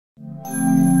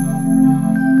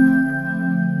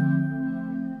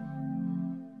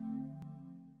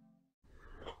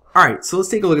Alright, so let's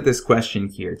take a look at this question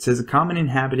here. It says a common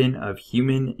inhabitant of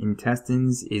human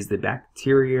intestines is the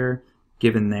bacteria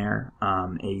given there.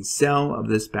 A cell of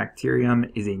this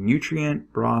bacterium is a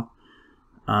nutrient broth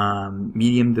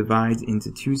medium, divides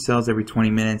into 2 cells every 20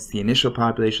 minutes. The initial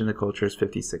population of the culture is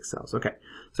 56 cells. Okay,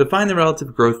 so find the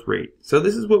relative growth rate. So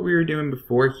this is what we were doing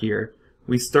before here.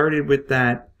 We started with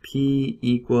that P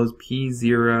equals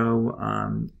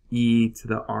P0 e to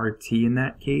the RT in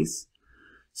that case.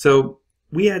 So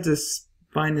we had to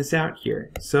find this out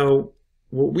here. So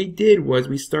what we did was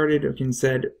we started and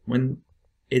said when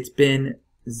it's been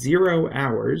 0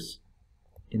 hours,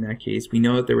 in that case, we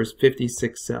know that there was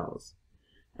 56 cells.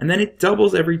 And then it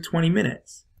doubles every 20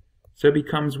 minutes. So it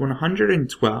becomes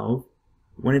 112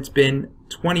 when it's been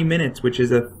 20 minutes, which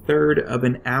is 1/3 of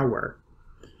an hour.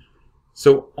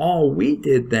 So all we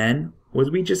did then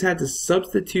was we just had to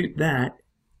substitute that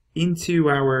into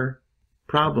our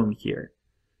problem here.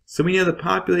 So we know the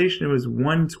population was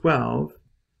 112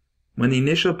 when the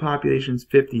initial population is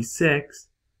 56,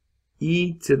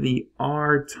 e to the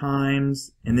r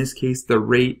times, in this case the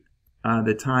rate,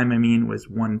 the time I mean was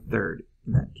 1/3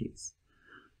 in that case.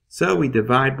 So we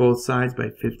divide both sides by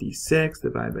 56,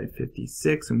 divide by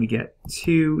 56, and we get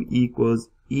 2 equals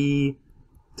e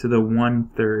to the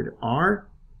 1/3 r.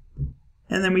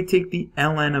 And then we take the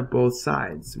ln of both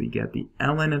sides. So we get the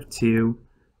ln of 2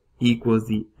 equals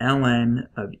the ln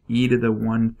of e to the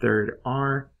 1/3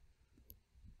 r.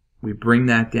 We bring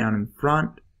that down in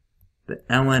front. The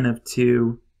ln of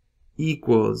 2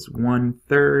 equals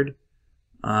 1/3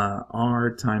 r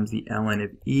times the ln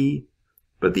of e.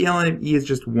 But the ln of e is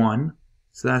just 1,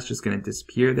 so that's just going to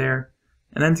disappear there.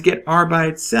 And then to get r by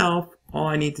itself, all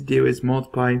I need to do is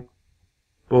multiply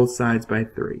both sides by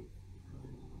 3.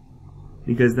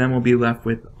 Because then we'll be left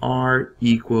with r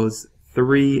equals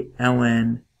 3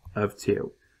 ln of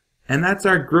 2. And that's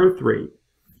our growth rate.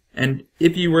 And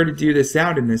if you were to do this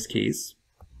out in this case,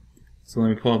 so let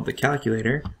me pull up the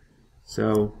calculator.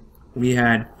 So we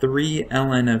had 3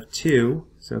 ln of 2.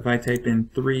 So if I type in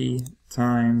 3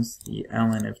 times the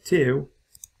ln of 2,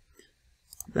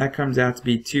 that comes out to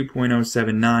be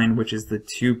 2.079, which is the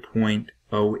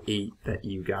 2.08 that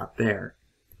you got there.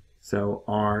 So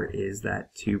r is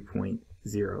that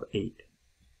 2.08.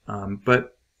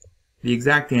 But the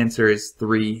exact answer is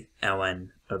 3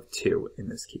 ln of 2 in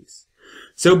this case.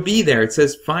 So B there, it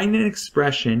says find an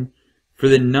expression for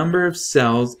the number of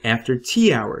cells after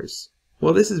T hours.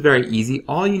 Well, this is very easy.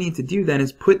 All you need to do then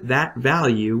is put that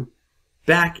value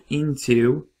back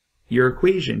into your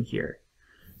equation here.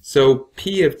 So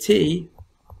P of T,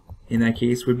 in that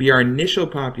case, would be our initial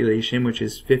population, which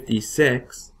is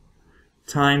 56,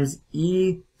 times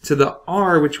e to the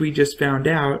r, which we just found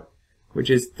out,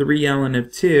 which is 3 ln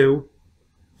of 2,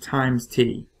 times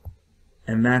t.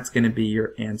 And that's going to be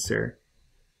your answer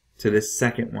to this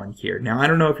second one here. Now, I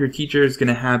don't know if your teacher is going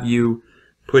to have you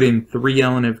put in 3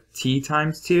 ln of t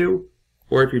times 2,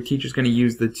 or if your teacher is going to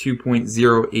use the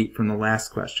 2.08 from the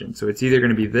last question. So it's either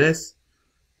going to be this,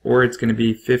 or it's going to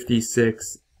be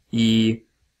 56 e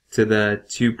to the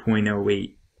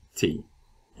 2.08 t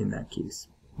in that case.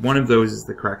 One of those is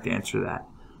the correct answer to that.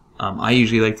 I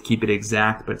usually like to keep it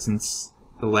exact, but since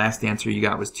the last answer you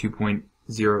got was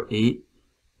 2.08,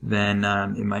 then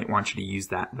it might want you to use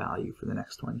that value for the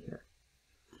next one here.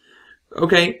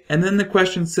 Okay, and then the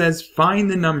question says find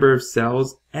the number of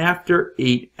cells after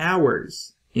 8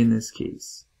 hours in this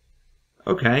case.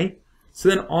 Okay, so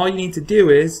then all you need to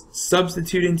do is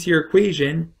substitute into your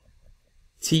equation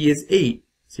t is 8.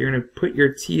 So you're going to put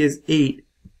your t is 8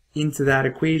 into that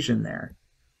equation there.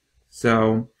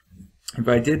 So if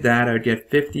I did that, I would get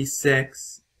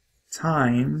 56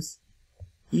 times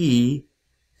e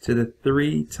to the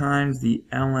 3 times the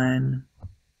ln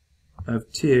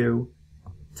of 2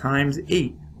 times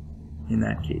 8 in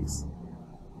that case.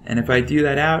 And if I do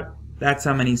that out, that's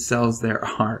how many cells there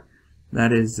are.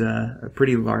 That is a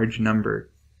pretty large number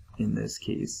in this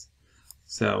case.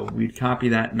 So we'd copy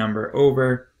that number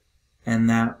over, and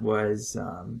that was,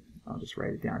 I'll just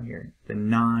write it down here, the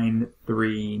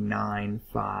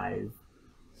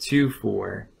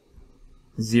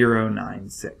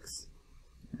 939524096.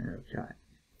 Okay.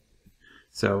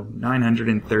 So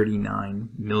 939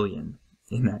 million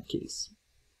in that case.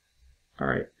 All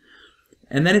right.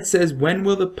 And then it says, when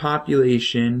will the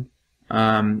population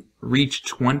reach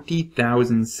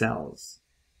 20,000 cells?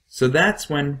 So that's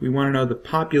when we want to know the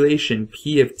population,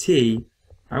 P of T.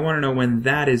 I want to know when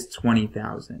that is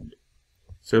 20,000.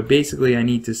 So basically I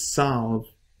need to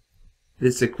solve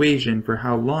this equation for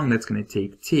how long that's going to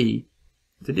take T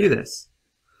to do this.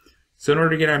 So in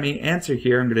order to get our main answer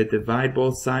here, I'm going to divide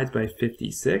both sides by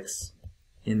 56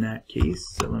 in that case.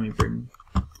 So let me bring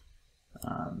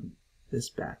this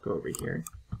back over here.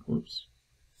 Oops.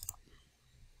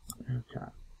 Okay.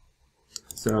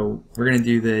 So we're going to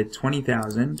do the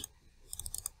 20,000.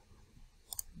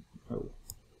 Oh,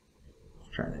 let's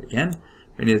try that again.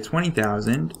 We're going to do the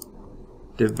 20,000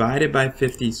 divided by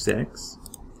 56,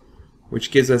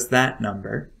 which gives us that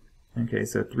number. Okay,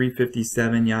 so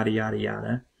 357, yada, yada,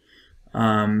 yada.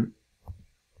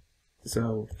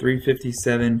 So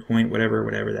 357 point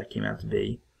whatever that came out to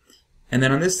be. And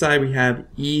then on this side we have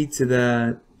e to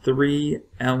the 3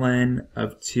 ln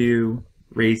of 2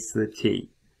 raised to the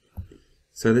t.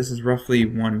 So this is roughly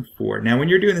 1/4. Now when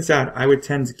you're doing this out, I would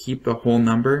tend to keep the whole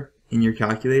number in your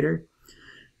calculator.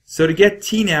 So to get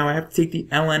t now, I have to take the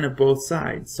ln of both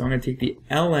sides. So I'm going to take the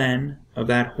ln of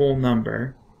that whole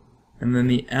number and then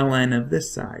the ln of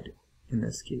this side in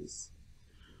this case.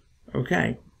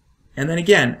 Okay. And then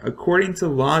again, according to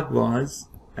log laws,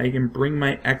 I can bring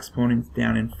my exponents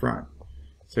down in front.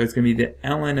 So it's going to be the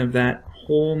ln of that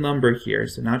whole number here,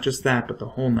 so not just that, but the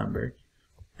whole number.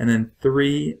 And then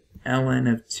 3 ln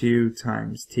of 2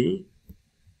 times t.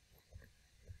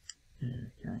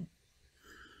 Okay.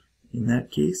 In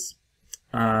that case.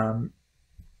 And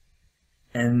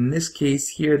in this case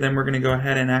here, then we're going to go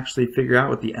ahead and actually figure out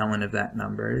what the ln of that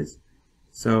number is.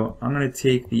 So I'm going to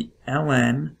take the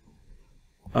ln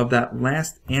of that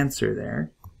last answer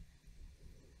there.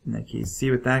 In that case, see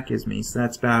what that gives me. So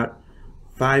that's about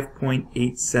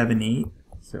 5.878.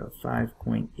 So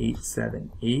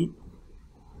 5.878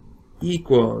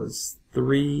 equals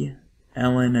 3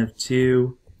 ln of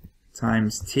 2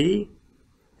 times t.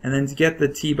 And then to get the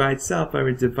t by itself, I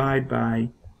would divide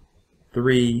by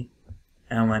 3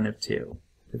 ln of 2.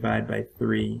 Divide by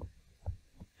 3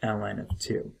 ln of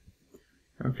 2.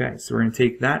 Okay, so we're going to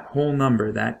take that whole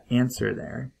number, that answer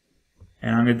there,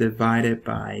 and I'm going to divide it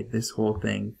by this whole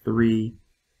thing, 3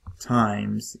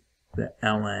 times the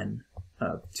ln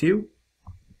of 2.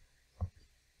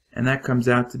 And that comes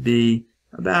out to be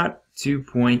about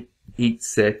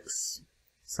 2.86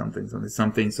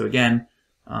 something. So again,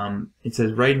 it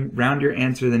says round your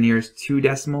answer to the nearest 2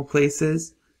 decimal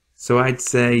places. So I'd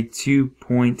say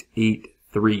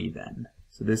 2.83 then.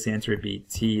 So this answer would be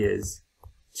t is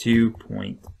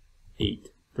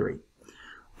 2.83.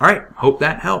 All right, hope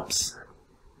that helps.